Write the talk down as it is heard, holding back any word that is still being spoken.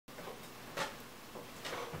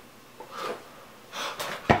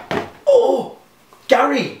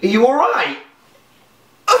Gary, are you alright?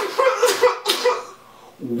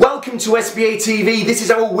 Welcome to SBA TV. This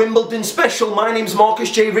is our Wimbledon special. My name's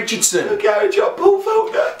Marcus J. Richardson. Gary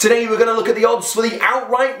Faulkner. Today we're going to look at the odds for the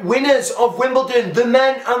outright winners of Wimbledon, the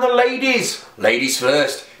men and the ladies. Ladies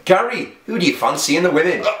first. Gary, who do you fancy in the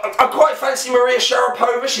women? I quite fancy Maria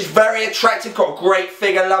Sharapova. She's very attractive, got a great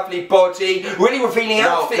figure, lovely body, really revealing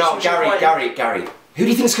outfits. No, Gary. Who do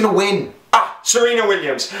you think's going to win? Serena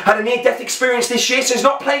Williams. Had a near-death experience this year, so has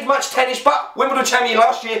not played much tennis, but Wimbledon champion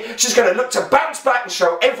last year. She's going to look to bounce back and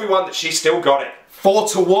show everyone that she's still got it.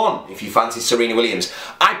 4-1 if you fancy Serena Williams.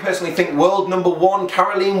 I personally think world number 1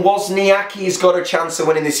 Caroline Wozniacki has got a chance of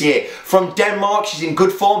winning this year. From Denmark, she's in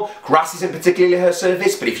good form. Grass isn't particularly her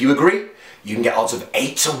service, but if you agree, you can get odds of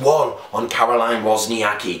 8-1 on Caroline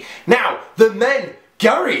Wozniacki. Now, the men.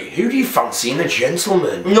 Gary, who do you fancy in the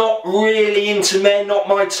gentlemen? Not really into men, not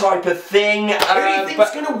my type of thing. Who do you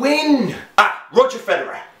think's going to win? Roger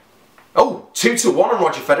Federer. Oh, 2-1 on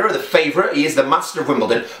Roger Federer, the favourite. He is the master of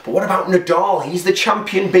Wimbledon. But what about Nadal? He's the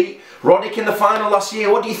champion, beat Berdych in the final last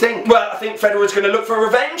year. What do you think? Well, I think Federer's going to look for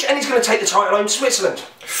revenge and he's going to take the title home to Switzerland.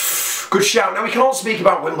 Good shout. Now, we can't speak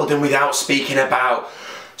about Wimbledon without speaking about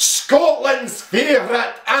Scotland's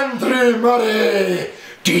favourite, Andrew Murray.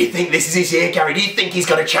 Do you think this is his year, Gary? Do you think he's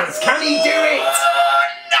got a chance? Can he do it?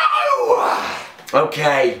 No!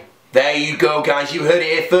 Okay, there you go, guys. You heard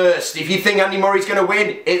it here first. If you think Andy Murray's going to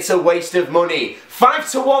win, it's a waste of money.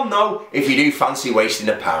 5-1, though, if you do fancy wasting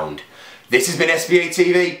a pound. This has been SBA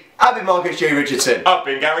TV. I've been Marcus J. Richardson. I've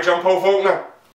been Gary Faulkner.